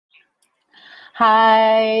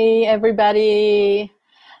Hi, everybody.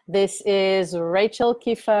 This is Rachel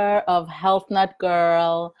Kiefer of Health Nut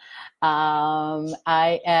Girl.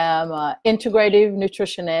 I am an integrative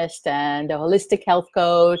nutritionist and a holistic health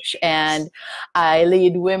coach, and I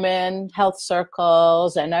lead women health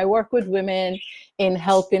circles, and I work with women in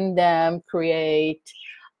helping them create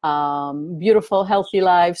beautiful, healthy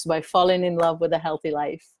lives by falling in love with a healthy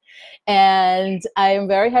life. And I am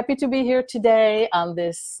very happy to be here today on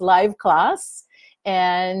this live class.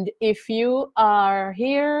 And if you are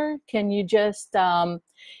here, can you just show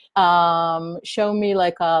me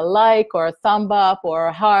like a like or a thumb up or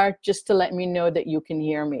a heart just to let me know that you can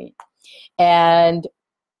hear me? And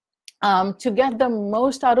to get the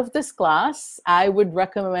most out of this class, I would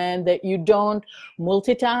recommend that you don't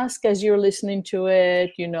multitask as you're listening to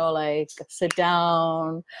it, like sit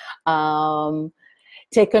down,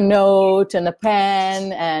 take a note and a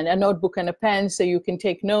pen and a notebook and a pen so you can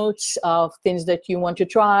take notes of things that you want to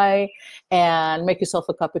try and make yourself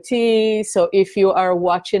a cup of tea. So if you are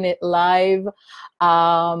watching it live,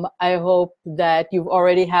 I hope that you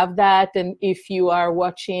already have that. And if you are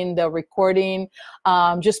watching the recording,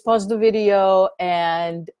 just pause the video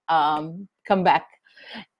and come back.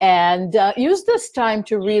 And use this time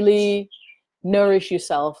to really nourish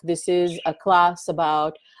yourself. This is a class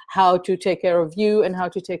about how to take care of you and how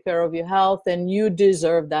to take care of your health, and you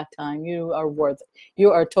deserve that time. You are worth it.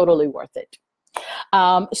 You are totally worth it.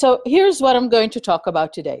 So here's what I'm going to talk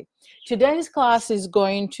about today. Today's class is we're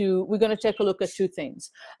going to take a look at two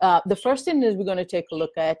things. The first thing is we're going to take a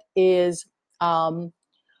look at is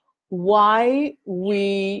why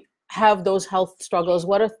we have those health struggles.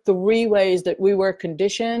 What are three ways that we were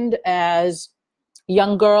conditioned as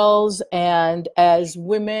young girls and as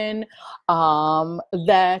women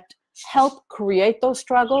that help create those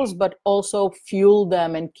struggles, but also fuel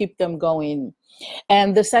them and keep them going.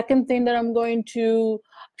 And the second thing that I'm going to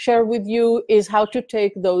share with you is how to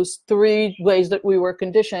take those three ways that we were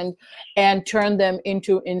conditioned and turn them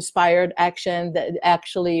into inspired action that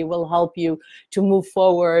actually will help you to move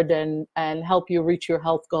forward and help you reach your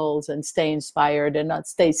health goals and stay inspired and not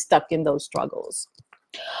stay stuck in those struggles.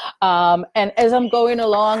 And as I'm going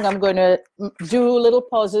along, I'm going to do little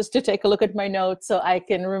pauses to take a look at my notes so I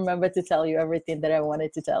can remember to tell you everything that I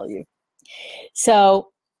wanted to tell you.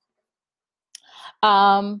 So,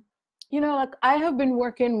 like I have been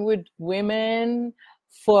working with women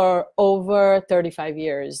for over 35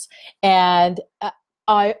 years. And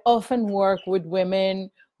I often work with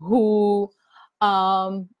women who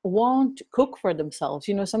won't cook for themselves.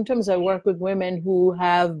 Sometimes I work with women who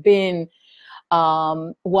have been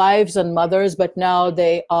wives and mothers, but now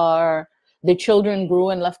the children grew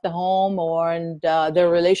and left the home, and their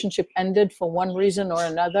relationship ended for one reason or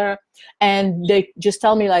another. And they just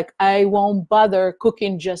tell me like, I won't bother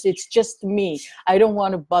cooking, it's just me. I don't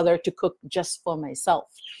want to bother to cook just for myself.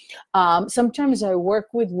 Sometimes I work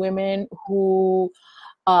with women who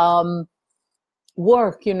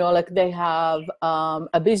work, like they have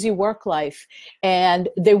a busy work life and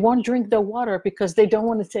they won't drink the water because they don't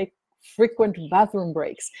want to take frequent bathroom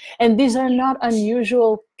breaks. And these are not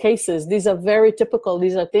unusual cases. These are very typical.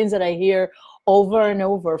 These are things that I hear over and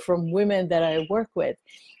over from women that I work with.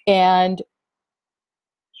 And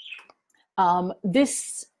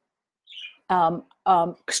this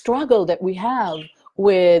struggle that we have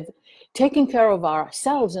with taking care of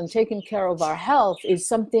ourselves and taking care of our health is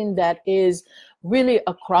something that is really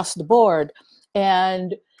across the board.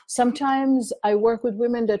 And sometimes I work with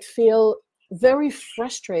women that feel very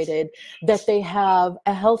frustrated that they have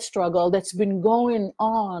a health struggle that's been going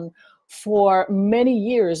on for many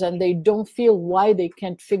years and they don't feel why they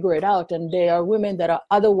can't figure it out. And they are women that are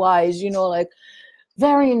otherwise, like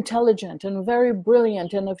very intelligent and very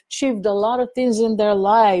brilliant and have achieved a lot of things in their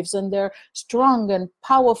lives, and they're strong and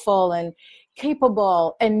powerful and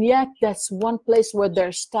capable. And yet that's one place where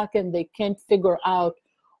they're stuck and they can't figure out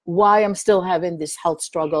why I'm still having this health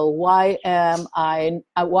struggle. Why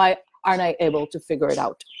aren't I able to figure it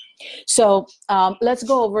out? So let's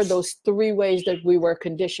go over those three ways that we were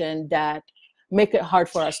conditioned that make it hard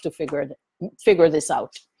for us to figure this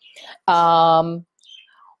out.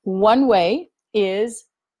 One way is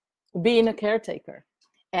being a caretaker.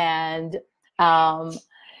 And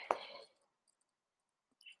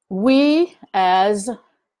we as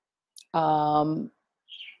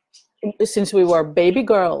since we were baby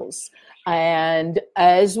girls and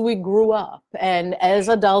as we grew up and as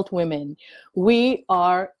adult women, we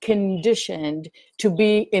are conditioned to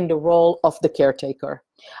be in the role of the caretaker.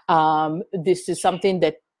 This is something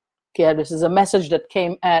that this is a message that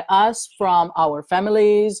came at us from our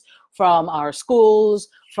families, from our schools,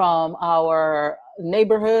 from our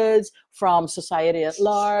neighborhoods, from society at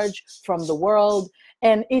large, from the world.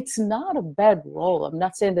 And it's not a bad role. I'm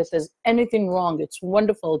not saying that there's anything wrong. It's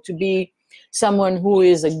wonderful to be someone who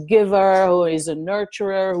is a giver, who is a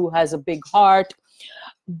nurturer, who has a big heart.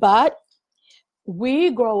 But we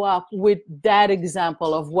grow up with that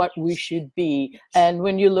example of what we should be. And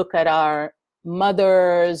when you look at our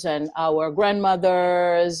mothers and our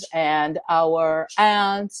grandmothers and our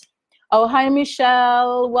aunts, oh, hi,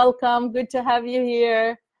 Michelle, welcome. Good to have you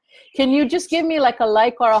here. Can you just give me like a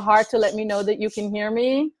like or a heart to let me know that you can hear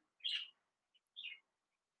me?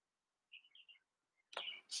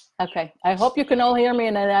 Okay, I hope you can all hear me,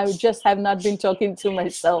 and I just have not been talking to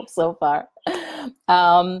myself so far.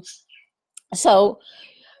 So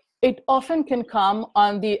it often can come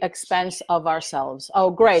on the expense of ourselves.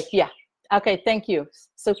 Oh, great. Yeah. Okay, thank you.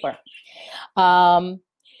 Super.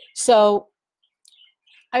 So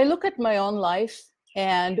I look at my own life,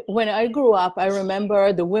 and when I grew up, I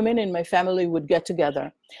remember the women in my family would get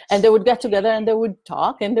together, and they would get together and they would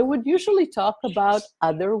talk, and they would usually talk about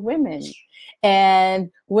other women.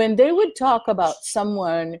 And when they would talk about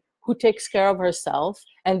someone who takes care of herself,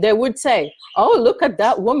 and they would say, oh, look at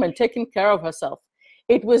that woman taking care of herself.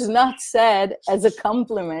 It was not said as a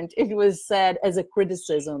compliment. It was said as a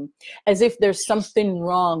criticism, as if there's something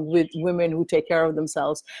wrong with women who take care of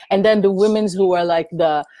themselves. And then the women who are like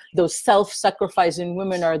those self-sacrificing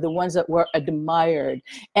women are the ones that were admired.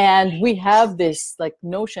 And we have this like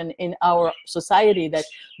notion in our society that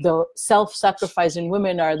the self-sacrificing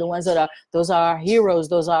women are the ones that are, those are our heroes,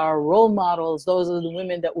 those are our role models, those are the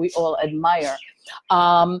women that we all admire.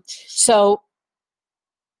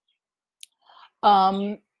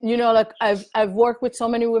 You know, like I've worked with so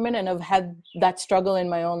many women, and I've had that struggle in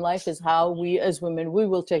my own life, is how we as women, we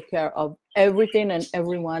will take care of everything and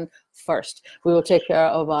everyone first. We will take care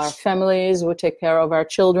of our families, we'll take care of our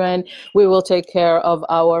children, we will take care of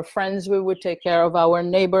our friends, we will take care of our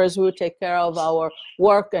neighbors, we will take care of our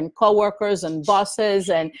work and co-workers and bosses,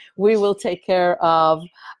 and we will take care of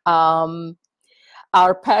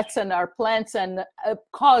our pets and our plants and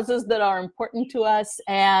causes that are important to us,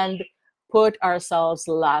 and put ourselves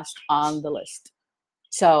last on the list.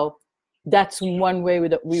 So that's one way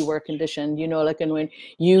that we were conditioned, you know, like, and when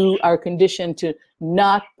you are conditioned to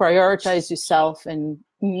not prioritize yourself, and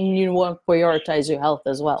you won't prioritize your health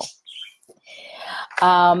as well.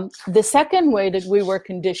 The second way that we were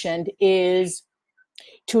conditioned is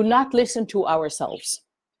to not listen to ourselves.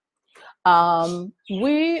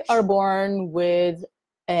 We are born with,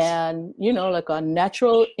 and you know, like a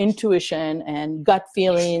natural intuition and gut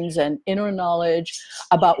feelings and inner knowledge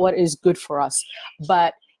about what is good for us,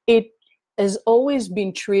 but it has always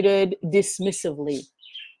been treated dismissively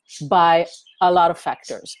by a lot of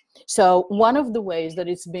factors. So one of the ways that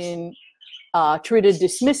it's been treated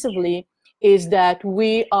dismissively is that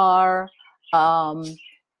we are,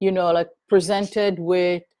 you know, like presented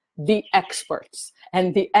with the experts,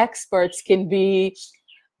 and the experts can be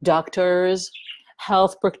doctors,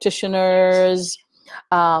 health practitioners,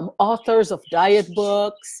 authors of diet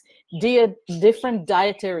books, different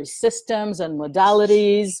dietary systems and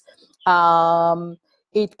modalities.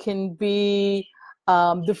 It can be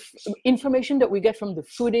the information that we get from the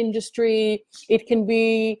food industry. It can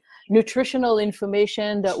be nutritional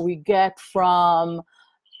information that we get from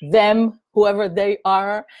them, whoever they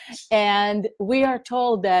are. And we are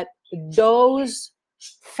told that those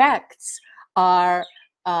facts are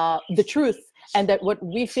the truth, and that what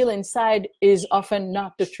we feel inside is often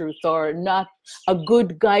not the truth, or not a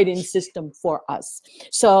good guiding system for us.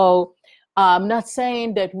 So I'm not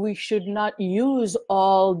saying that we should not use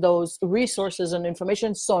all those resources and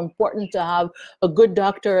information. It's so important to have a good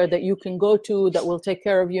doctor that you can go to that will take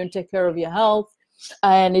care of you and take care of your health.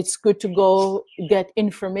 And it's good to go get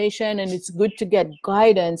information, and it's good to get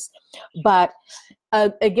guidance. But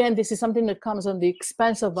again, this is something that comes on the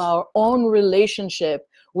expense of our own relationship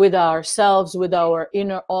with ourselves, with our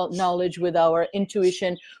inner knowledge, with our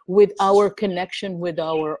intuition, with our connection with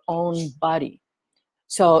our own body.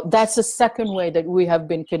 So that's the second way that we have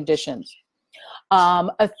been conditioned.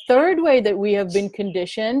 A third way that we have been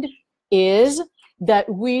conditioned is that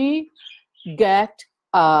we get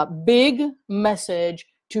a big message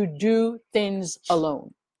to do things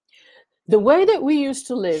alone. The way that we used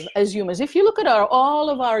to live as humans, if you look at all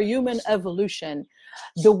of our human evolution,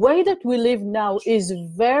 the way that we live now is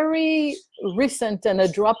very recent and a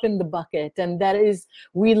drop in the bucket. And that is,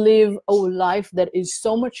 we live a life that is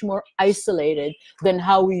so much more isolated than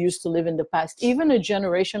how we used to live in the past. Even a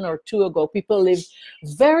generation or two ago, people lived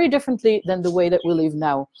very differently than the way that we live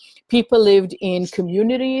now. People lived in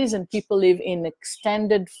communities and people live in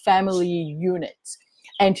extended family units.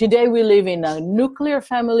 And today we live in a nuclear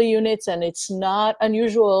family units, and it's not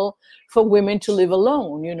unusual for women to live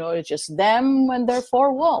alone. You know, it's just them and their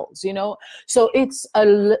four walls, you know. So it's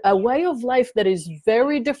a way of life that is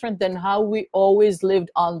very different than how we always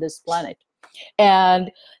lived on this planet.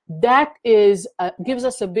 And that is gives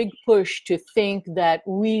us a big push to think that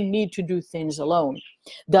we need to do things alone.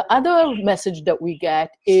 The other message that we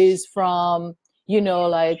get is from, you know,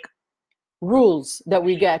 like, rules that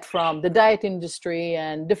we get from the diet industry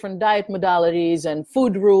and different diet modalities and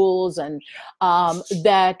food rules, and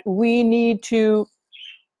that we need to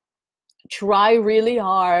try really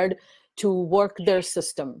hard to work their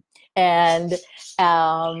system. And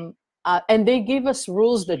they give us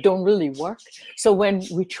rules that don't really work. So when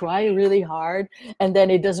we try really hard and then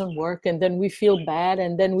it doesn't work, and then we feel bad,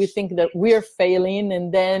 and then we think that we're failing,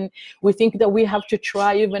 and then we think that we have to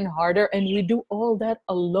try even harder, and we do all that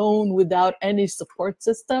alone without any support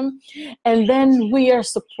system. And then we are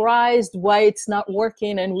surprised why it's not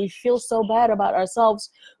working, and we feel so bad about ourselves,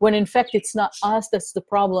 when in fact it's not us that's the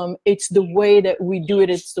problem. It's the way that we do it.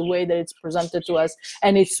 It's the way that it's presented to us,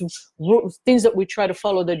 and it's things that we try to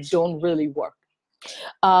follow that don't really work.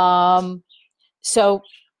 So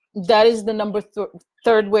that is the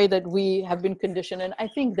third way that we have been conditioned. And I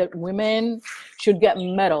think that women should get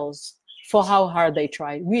medals for how hard they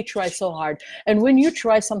try. We try so hard. And when you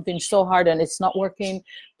try something so hard and it's not working,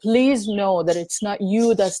 please know that it's not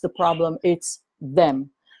you that's the problem. It's them,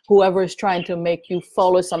 whoever is trying to make you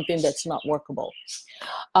follow something that's not workable.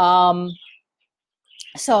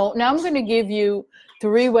 So now I'm going to give you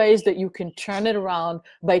 3 ways that you can turn it around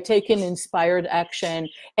by taking inspired action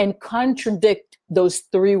and contradict those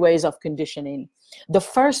 3 ways of conditioning. The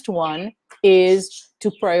first one is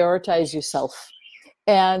to prioritize yourself.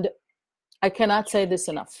 And I cannot say this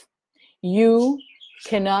enough. You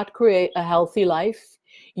cannot create a healthy life.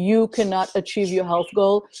 You cannot achieve your health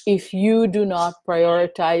goal if you do not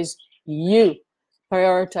prioritize you.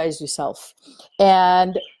 Prioritize yourself.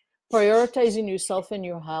 And prioritizing yourself and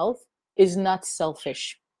your health is not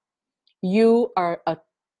selfish. You are a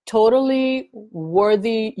totally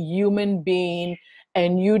worthy human being,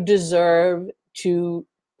 and you deserve to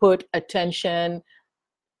put attention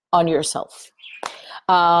on yourself.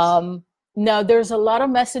 Now, there's a lot of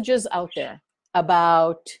messages out there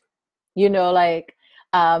about, you know, like,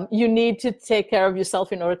 you need to take care of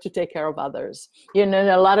yourself in order to take care of others. You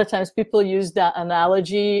know, a lot of times people use that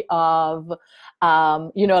analogy of,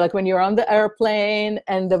 you know, like when you're on the airplane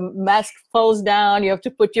and the mask falls down, you have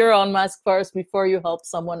to put your own mask first before you help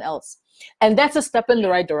someone else. And that's a step in the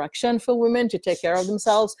right direction for women to take care of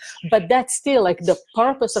themselves. But that's still, like, the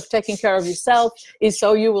purpose of taking care of yourself is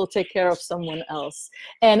so you will take care of someone else.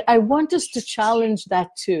 And I want us to challenge that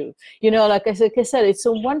too. You know, like I said, it's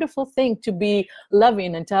a wonderful thing to be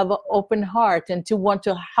loving and to have an open heart and to want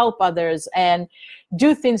to help others and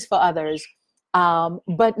do things for others,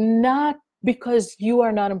 but not because you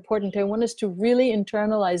are not important. I want us to really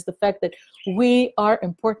internalize the fact that we are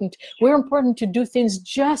important. We're important to do things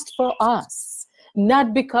just for us,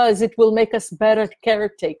 not because it will make us better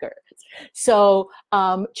caretakers. So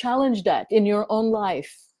challenge that in your own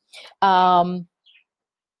life.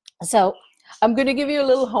 So I'm going to give you a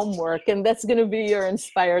little homework, and that's going to be your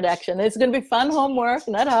inspired action. It's going to be fun homework,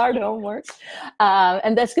 not hard homework.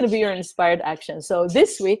 And that's going to be your inspired action. So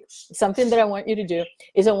this week, something that I want you to do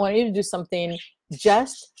is I want you to do something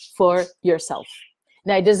just for yourself.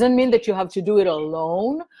 Now, it doesn't mean that you have to do it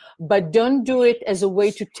alone, but don't do it as a way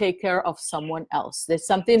to take care of someone else. There's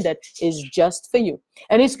something that is just for you.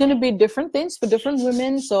 And it's going to be different things for different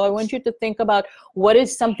women. So I want you to think about what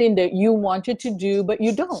is something that you wanted to do, but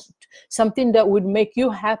you don't. Something that would make you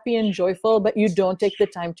happy and joyful, but you don't take the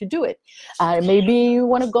time to do it. Maybe you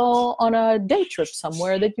want to go on a day trip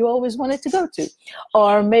somewhere that you always wanted to go to.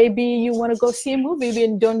 Or maybe you want to go see a movie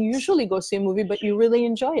and don't usually go see a movie, but you really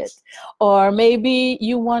enjoy it. Or maybe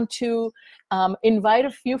you want to invite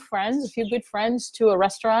a few good friends to a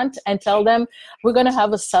restaurant and tell them, we're going to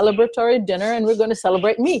have a celebratory dinner and we're going to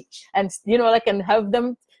celebrate me. And, you know, like, and have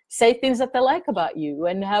them say things that they like about you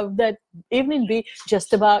and have that evening be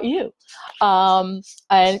just about you.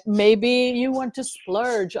 And maybe you want to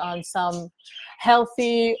splurge on some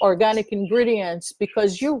healthy organic ingredients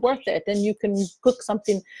because you're worth it and you can cook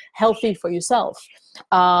something healthy for yourself.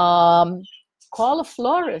 call a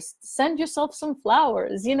florist, send yourself some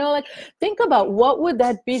flowers, you know, like think about what would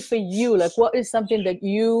that be for you? Like what is something that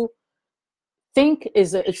you think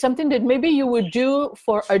is something that maybe you would do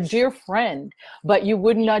for a dear friend, but you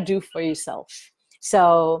would not do for yourself.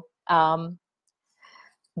 So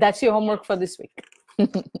that's your homework for this week.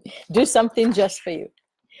 Do something just for you.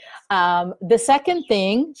 The second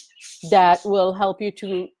thing that will help you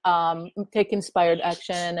to take inspired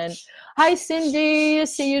action, and hi Cindy, I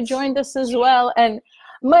see you joined us as well, and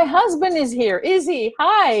my husband is here. Izzy,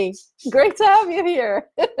 hi, great to have you here.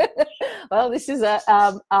 Well, this is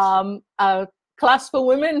a class for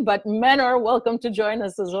women, but men are welcome to join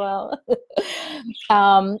us as well.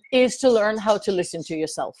 Is to learn how to listen to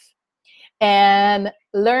yourself. And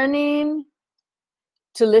learning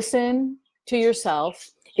to listen to yourself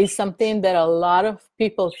is something that a lot of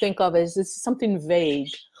people think of as it's something vague,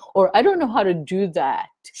 or I don't know how to do that,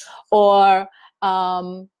 or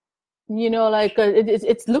you know, like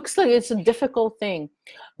it looks like it's a difficult thing.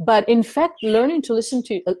 But in fact, learning to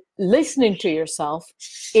listening to yourself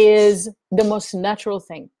is the most natural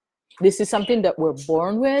thing. This is something that we're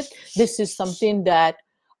born with. This is something that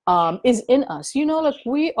is in us. You know, like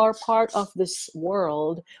we are part of this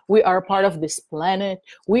world. We are part of this planet.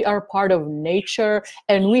 We are part of nature,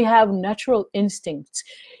 and we have natural instincts.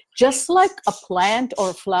 Just like a plant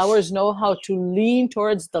or flowers know how to lean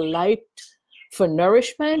towards the light for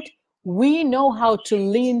nourishment, we know how to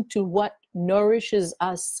lean to what nourishes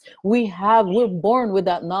us. We're born with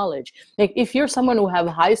that knowledge. Like if you're someone who have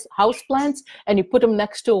house plants and you put them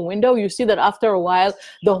next to a window, you see that after a while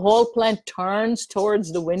the whole plant turns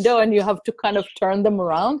towards the window and you have to kind of turn them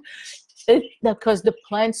around. Because the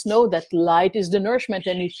plants know that light is the nourishment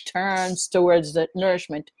and it turns towards that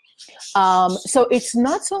nourishment. So it's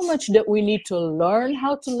not so much that we need to learn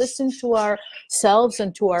how to listen to ourselves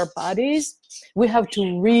and to our bodies. We have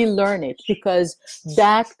to relearn it because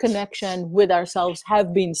that connection with ourselves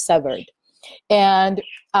have been severed. And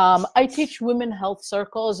I teach women health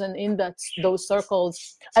circles, and in those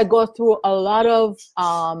circles, I go through a lot of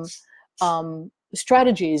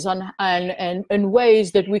strategies and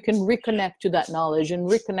ways that we can reconnect to that knowledge and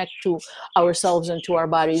reconnect to ourselves and to our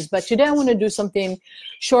bodies. But today I want to do something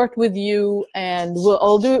short with you, and we're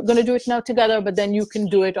all going to do it now together, but then you can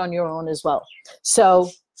do it on your own as well.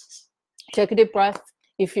 So take a deep breath.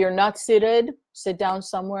 If you're not seated, sit down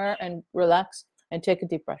somewhere and relax and take a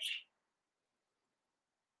deep breath.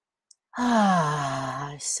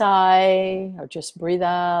 Sigh or just breathe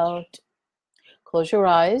out. Close your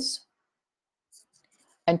eyes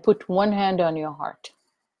and put one hand on your heart.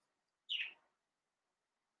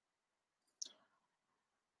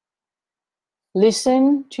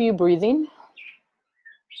 Listen to your breathing.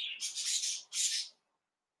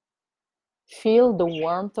 Feel the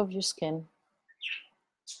warmth of your skin.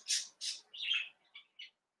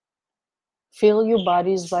 Feel your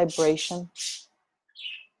body's vibration.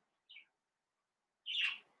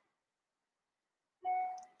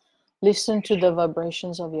 Listen to the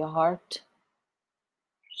vibrations of your heart.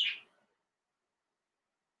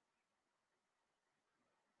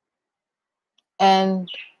 And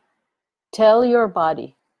tell your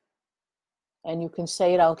body, and you can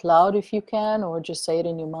say it out loud if you can, or just say it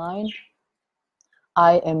in your mind,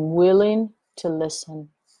 I am willing to listen.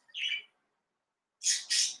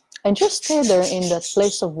 And just stay there in that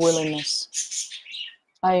place of willingness.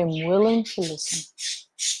 I am willing to listen.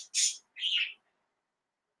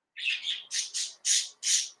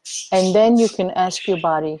 And then you can ask your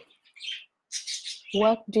body,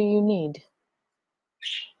 what do you need?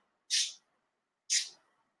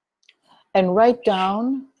 And write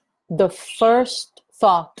down the first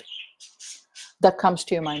thought that comes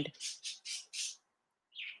to your mind.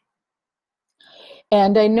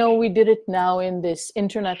 And I know we did it now in this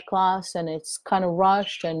internet class, and it's kind of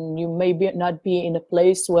rushed, and you may not be in a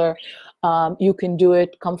place where you can do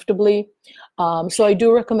it comfortably. So I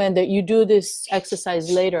do recommend that you do this exercise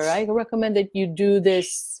later. I recommend that you do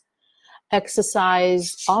this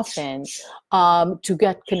exercise often to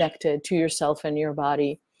get connected to yourself and your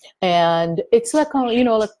body. And it's like, you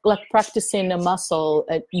know, like practicing a muscle.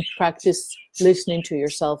 You practice listening to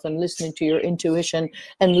yourself and listening to your intuition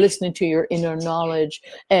and listening to your inner knowledge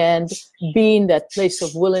and being that place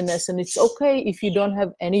of willingness. And it's okay if you don't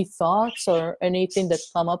have any thoughts or anything that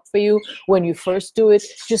come up for you when you first do it.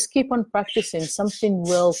 Just keep on practicing. Something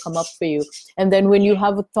will come up for you. And then when you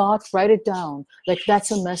have a thought, write it down. Like that's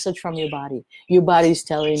a message from your body. Your body's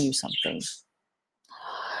telling you something.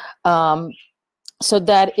 So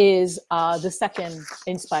that is the second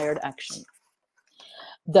inspired action.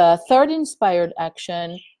 The third inspired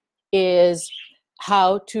action is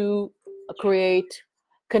how to create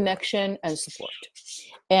connection, and support.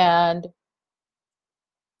 And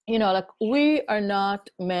like, we are not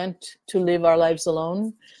meant to live our lives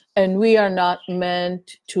alone, and we are not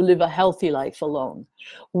meant to live a healthy life alone.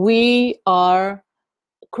 We are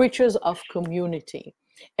creatures of community,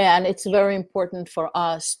 and it's very important for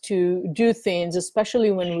us to do things,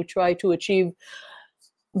 especially when we try to achieve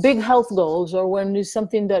big health goals, or when it's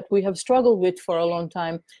something that we have struggled with for a long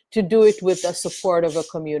time, to do it with the support of a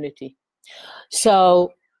community.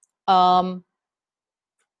 So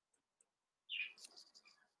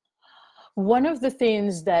one of the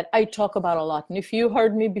things that I talk about a lot, and if you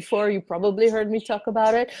heard me before, you probably heard me talk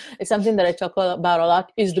about it, it's something that I talk about a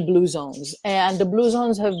lot, is the Blue Zones. And the Blue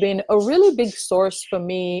Zones have been a really big source for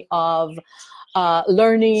me of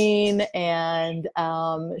learning and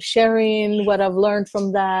sharing what I've learned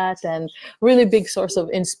from that, and really big source of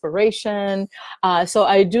inspiration. So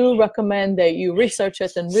I do recommend that you research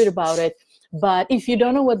it and read about it. But if you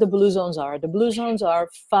don't know what the Blue Zones are, the Blue Zones are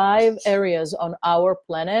 5 areas on our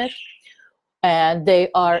planet, and they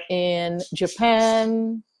are in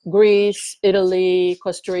Japan, Greece, Italy,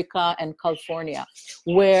 Costa Rica, and California,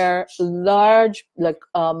 where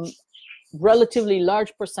relatively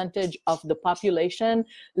large percentage of the population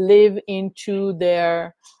live into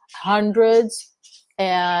their hundreds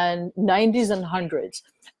and 90s and hundreds.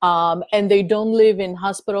 And they don't live in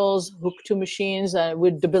hospitals hooked to machines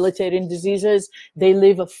with debilitating diseases. They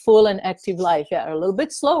live a full and active life. Yeah, a little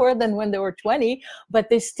bit slower than when they were 20, but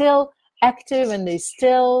they still active, and they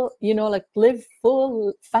still, like, live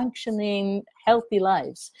full, functioning, healthy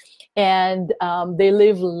lives. And they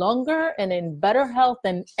live longer and in better health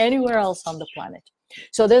than anywhere else on the planet.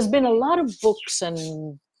 So there's been a lot of books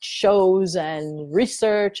and shows and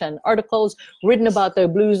research and articles written about the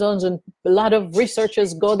Blue Zones, and a lot of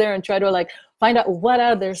researchers go there and try to find out what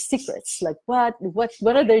are their secrets, like what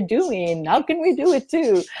are they doing, how can we do it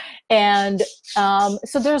too. And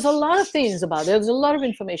so there's a lot of things about it. There's a lot of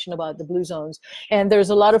information about the Blue Zones, and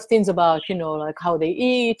there's a lot of things about like how they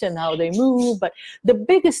eat and how they move. But the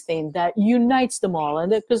biggest thing that unites them all,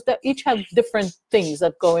 and because they each have different things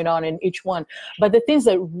that going on in each one, but the things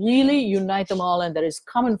that really unite them all and that is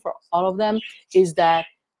common for all of them is that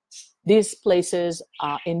in these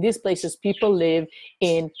places, people live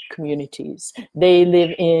in communities. They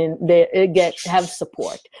have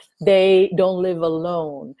support. They don't live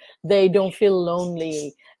alone. They don't feel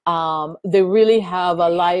lonely. They really have a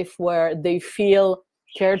life where they feel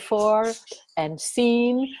cared for and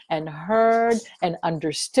seen and heard and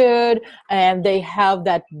understood, and they have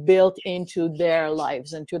that built into their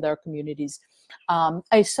lives and to their communities.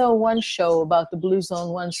 I saw one show about the Blue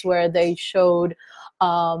Zone once where they showed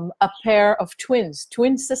a pair of twin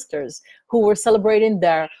sisters who were celebrating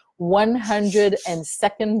their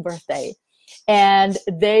 102nd birthday. And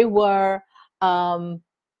they were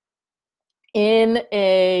in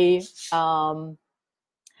a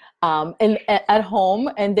at home,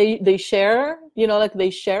 and they share, they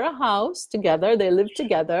share a house together, they live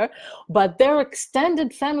together, but their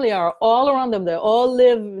extended family are all around them. They all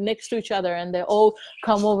live next to each other, and they all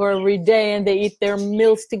come over every day, and they eat their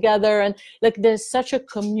meals together, and there's such a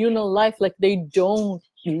communal life. They don't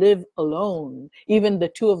live alone. Even the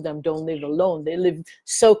two of them don't live alone. They live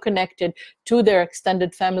so connected to their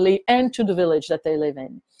extended family and to the village that they live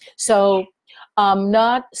in. So I'm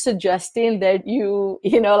not suggesting that you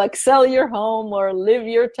sell your home or live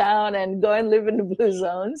your town and go and live in the Blue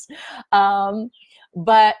Zones.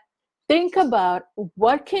 But think about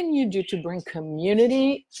what can you do to bring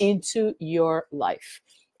community into your life.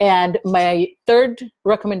 And my third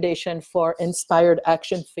recommendation for inspired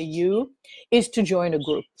action for you is to join a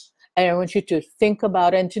group. And I want you to think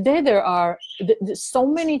about it. And today there are so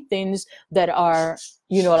many things that are,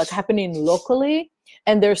 happening locally.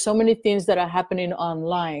 And there's so many things that are happening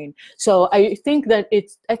online. So I think that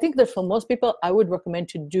for most people, I would recommend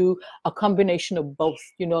to do a combination of both,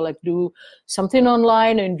 do something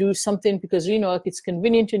online and do something because, it's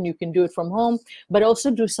convenient and you can do it from home, but also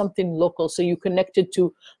do something local. So you connected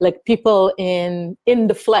to people in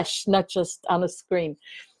the flesh, not just on a screen.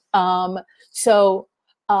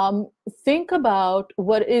 Think about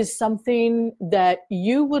what is something that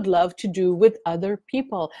you would love to do with other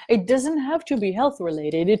people. It doesn't have to be health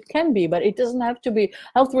related. It can be, but it doesn't have to be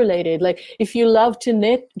health related. If you love to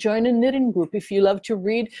knit, join a knitting group. If you love to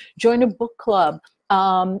read, join a book club.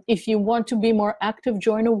 If you want to be more active,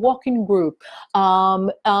 join a walking group.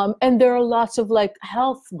 And there are lots of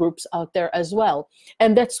health groups out there as well.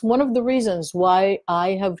 And that's one of the reasons why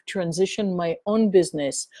I have transitioned my own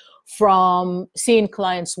business from seeing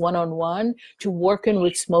clients one-on-one to working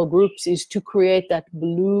with small groups is to create that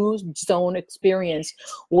blue zone experience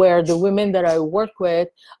where the women that I work with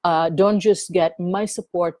don't just get my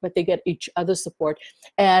support, but they get each other's support.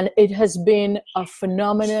 And it has been a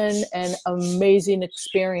phenomenon and amazing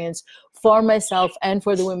experience for myself and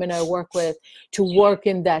for the women I work with to work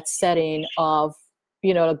in that setting of,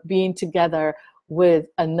 you know, being together with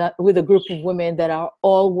a group of women that are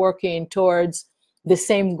all working towards the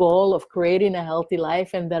same goal of creating a healthy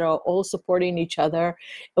life and that are all supporting each other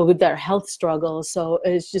with their health struggles. So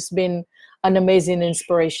it's just been an amazing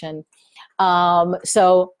inspiration. I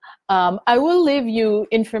will leave you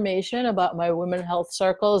information about my women health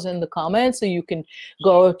circles in the comments, so you can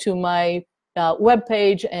go to my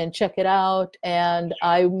webpage and check it out. And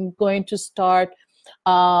I'm going to start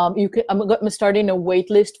I'm starting a wait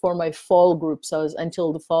list for my fall group. So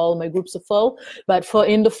until the fall, my groups are full. But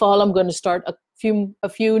in the fall, I'm going to start a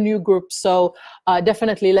few new groups. So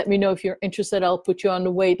definitely let me know if you're interested. I'll put you on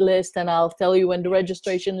the wait list, and I'll tell you when the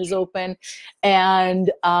registration is open,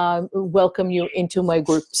 and welcome you into my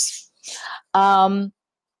groups.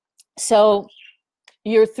 So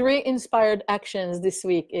your 3 inspired actions this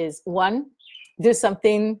week is: 1, do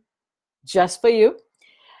something just for you.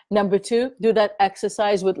 Number 2, do that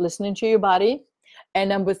exercise with listening to your body. And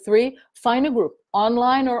number 3, find a group,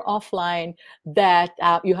 online or offline, that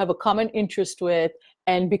you have a common interest with,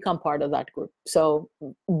 and become part of that group. So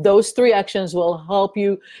those 3 actions will help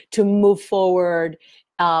you to move forward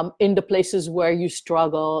in the places where you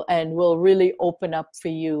struggle, and will really open up for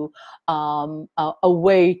you a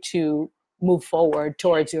way to move forward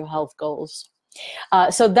towards your health goals.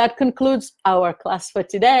 So that concludes our class for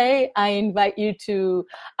today. I invite you to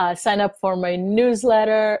sign up for my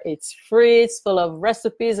newsletter. It's free. It's full of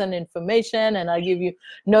recipes and information, and I'll give you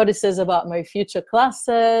notices about my future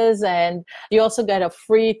classes. And you also get a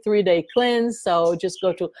free 3-day cleanse. So just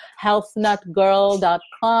go to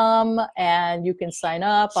healthnutgirl.com and you can sign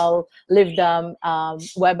up. I'll leave the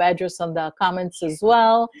web address on the comments as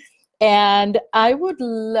well. And I would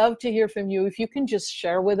love to hear from you. If you can just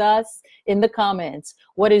share with us in the comments,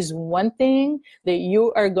 what is one thing that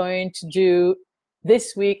you are going to do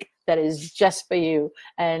this week that is just for you,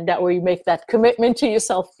 and that way you make that commitment to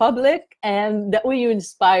yourself public, and that way you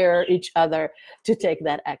inspire each other to take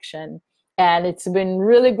that action. And it's been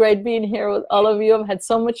really great being here with all of you. I've had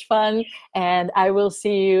so much fun, and I will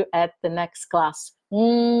see you at the next class.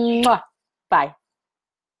 Mwah! Bye.